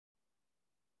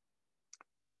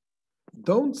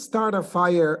Don't start a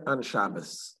fire on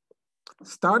Shabbos.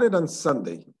 Start it on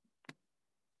Sunday.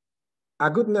 A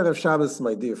good Erev Shabbos,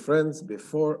 my dear friends.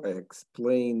 Before I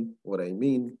explain what I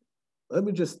mean, let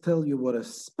me just tell you what a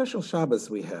special Shabbos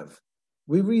we have.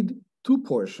 We read two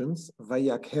portions,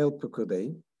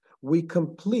 VAYAKHEL-PKUDEI. We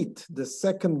complete the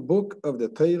second book of the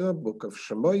Torah, book of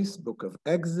Shemos, book of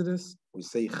Exodus. We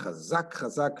say, Chazak,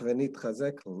 Chazak, Venit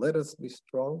Chazek, let us be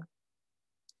strong.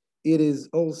 It is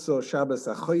also Shabbos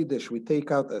HaChodesh. We take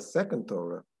out a second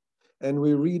Torah, and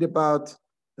we read about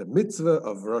the mitzvah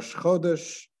of Rosh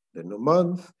Chodesh, the new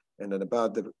month, and then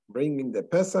about bringing the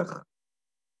Pesach.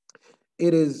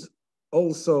 It is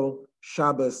also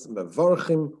Shabbos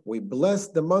Mevorchim. We bless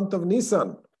the month of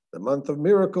Nisan, the month of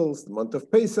miracles, the month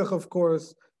of Pesach, of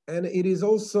course, and it is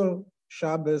also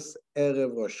Shabbos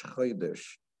Erev Rosh Chodesh,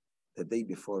 the day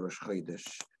before Rosh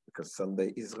Chodesh, because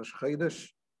Sunday is Rosh Chodesh.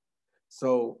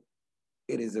 So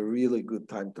it is a really good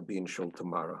time to be in Shul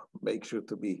tomorrow. Make sure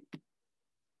to be.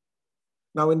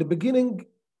 Now, in the beginning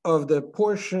of the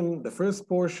portion, the first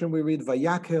portion, we read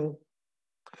Vayakhel.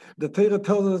 The Torah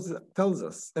tells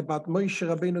us about Moshe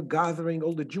Rabbeinu gathering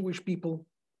all the Jewish people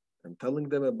and telling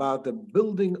them about the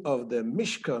building of the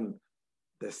Mishkan,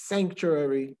 the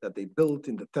sanctuary that they built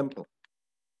in the temple.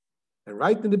 And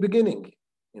right in the beginning,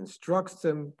 he instructs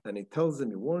them and he tells them,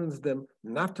 he warns them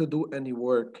not to do any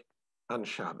work on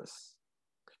Shabbos.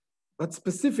 But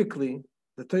specifically,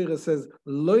 the Torah says,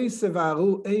 Lo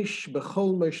sevaru eish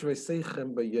bechol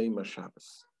meshveseichem b'yom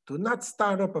haShabbos. Do not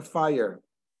start up a fire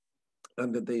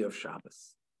on the day of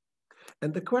Shabbos.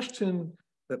 And the question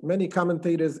that many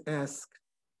commentators ask,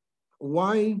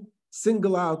 why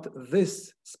single out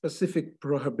this specific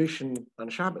prohibition on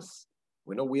Shabbos?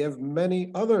 We know we have many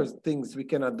other things we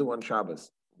cannot do on Shabbos.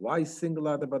 Why single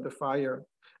out about the fire?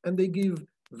 And they give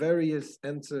various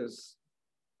answers.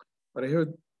 But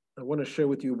I want to share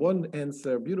with you one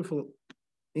answer, beautiful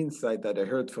insight that I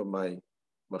heard from my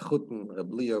Machutin,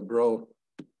 Rabbi Bro,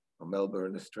 from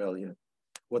Melbourne, Australia,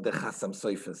 what the Chasam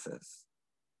Sofer says.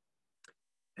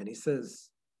 And he says,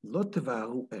 Lo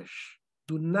tevaru esh,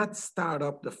 do not start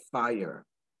up the fire.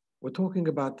 We're talking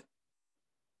about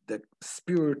the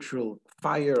spiritual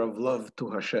fire of love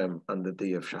to Hashem on the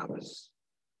day of Shabbos.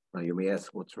 Now you may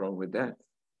ask, what's wrong with that?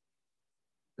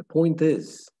 The point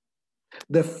is,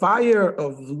 the fire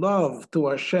of love to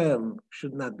Hashem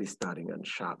should not be starting on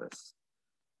Shabbos.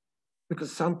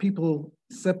 Because some people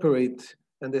separate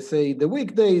and they say, the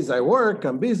weekdays I work,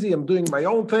 I'm busy, I'm doing my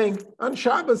own thing. On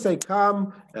Shabbos I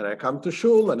come to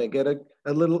shul and I get a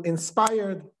little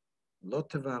inspired. Lo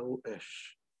tevaru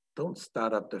esh. Don't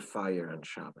start up the fire on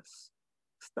Shabbos.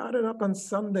 Start it up on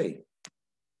Sunday.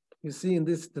 You see in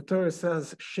this, the Torah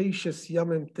says, Sheishes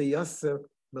yamim teyaser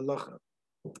melacha.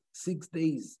 6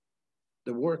 days.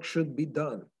 The work should be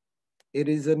done. It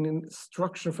is an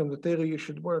instruction from the Torah, you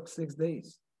should work 6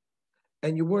 days.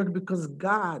 And you work because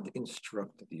God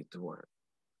instructed you to work.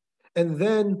 And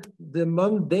then the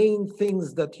mundane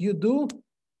things that you do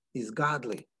is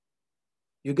godly.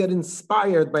 You get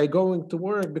inspired by going to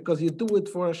work because you do it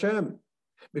for Hashem,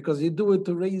 because you do it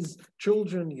to raise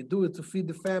children, you do it to feed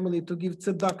the family, to give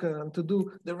tzedakah, and to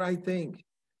do the right thing.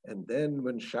 And then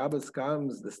when Shabbos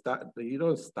comes, you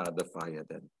don't start the fire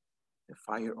then. The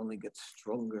fire only gets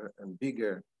stronger and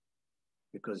bigger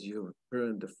because you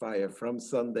burn the fire from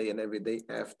Sunday and every day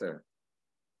after.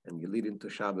 And you lead into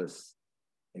Shabbos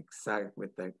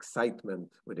with excitement,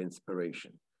 with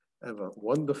inspiration. Have a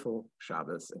wonderful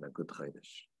Shabbos and a good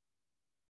Chodesh.